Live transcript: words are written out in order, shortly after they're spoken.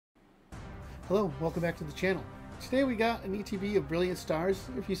Hello, welcome back to the channel. Today we got an ETB of Brilliant Stars.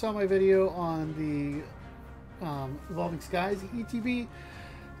 If you saw my video on the Evolving Skies ETB,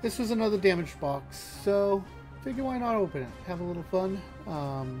 this was another damaged box, so figure why not open it, have a little fun,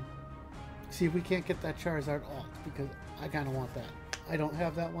 see if we can't get that Charizard alt, because I kind of want that. I don't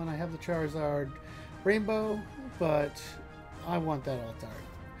have that one, I have the Charizard Rainbow, but I want that alt art.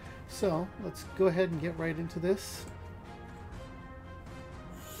 So let's go ahead and get right into this.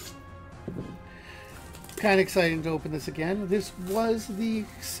 Kind of exciting to open this again. This was the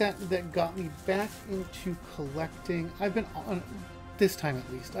set that got me back into collecting. I've been on, this time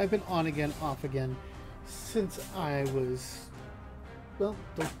at least, I've been on again, off again since I was, well,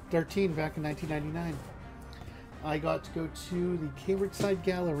 13 back in 1999. I got to go to the Cambridgeside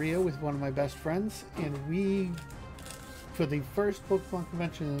Galleria with one of my best friends, and we, for the first Pokemon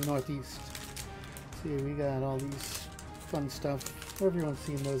convention in the Northeast. See, we got all these fun stuff. Everyone's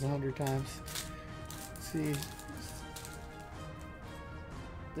seen those 100 times. See,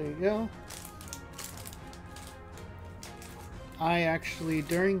 there you go. I actually,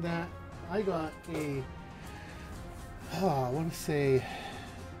 during that, I got a, I want to say,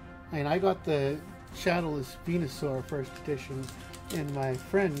 I got the Shadowless Venusaur first edition, and my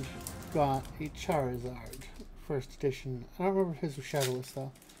friend got a Charizard first edition. I don't remember if his was Shadowless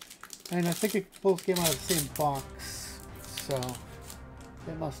though. And I think it both came out of the same box, so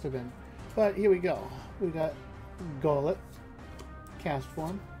it must have been. But here we go. We got Golett,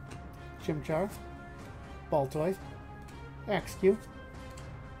 Castform, Chimchar, Baltoy, Axew,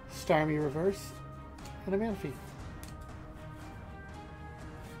 Starmie Reverse, and a Manaphy.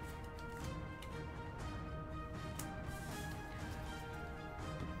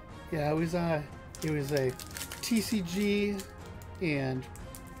 Yeah, it was a TCG and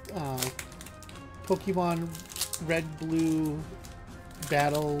Pokemon Red Blue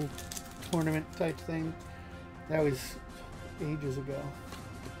battle tournament type thing. That was ages ago.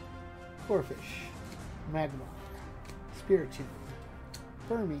 Corphish, Magmar, Spiritomb,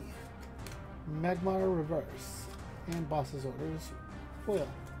 Burmy, Magmar Reverse, and Boss's Orders foil.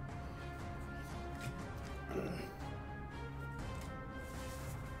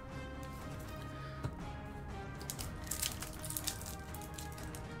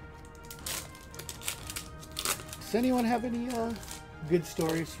 Does anyone have any good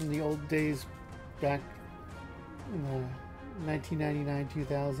stories from the old days back in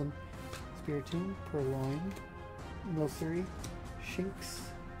 1999-2000? Spiritomb, Purloin, Milcery, Shinx,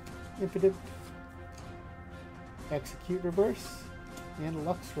 Impidimp, Execute Reverse, and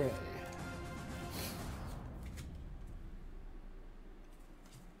Luxray.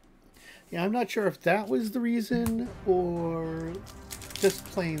 Yeah, I'm not sure if that was the reason or just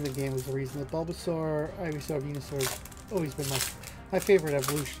playing the game was the reason. The Bulbasaur, Ivysaur, Venusaur has always been my favorite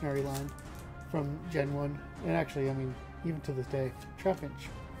evolutionary line from Gen 1. And actually, I mean, even to this day. Trapinch,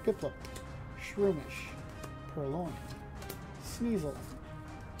 Piplup, Shroomish, Purloin, Sneasel,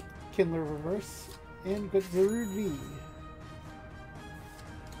 Kindler Reverse, and Goodzerud V.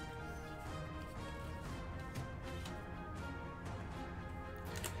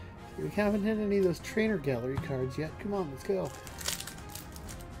 We haven't hit any of those trainer gallery cards yet. Come on, let's go.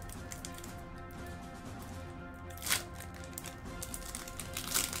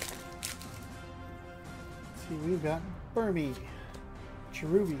 We've got Burmy,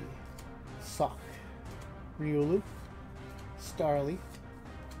 Cherubi, Sock, Riolu, Starly,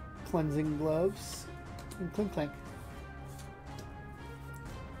 Cleansing Gloves, and Klinklank.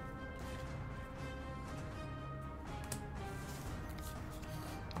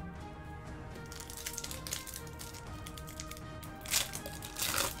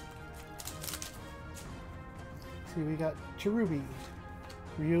 See, we got Cherubi,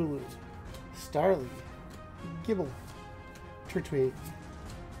 Riolu, Starly, Gibble, Turtwig,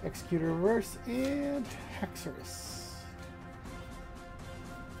 Executor Reverse, and Haxorus.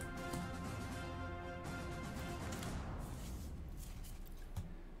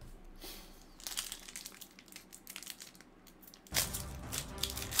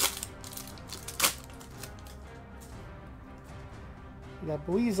 We got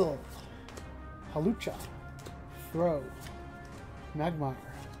Buizel, Halucha, Throw, Magmar,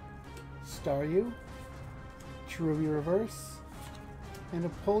 Staryu, Cherubi Reverse, and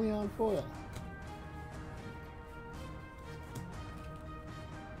Napoleon foil.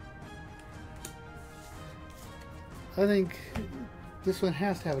 I think this one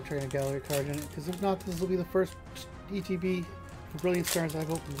has to have a trainer gallery card in it, because if not, this will be the first ETB for Brilliant Stars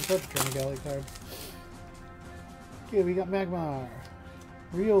I've opened without a trainer gallery card. Okay, we got Magmar,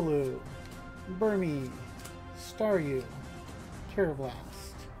 Riolu, Burmy, Staryu, Terrablast,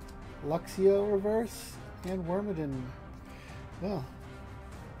 Luxio Reverse, and Wormadin. Well,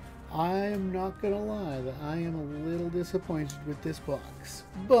 I'm not going to lie that I am a little disappointed with this box.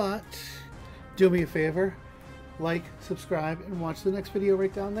 But, do me a favor, like, subscribe, and watch the next video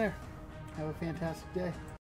right down there. Have a fantastic day.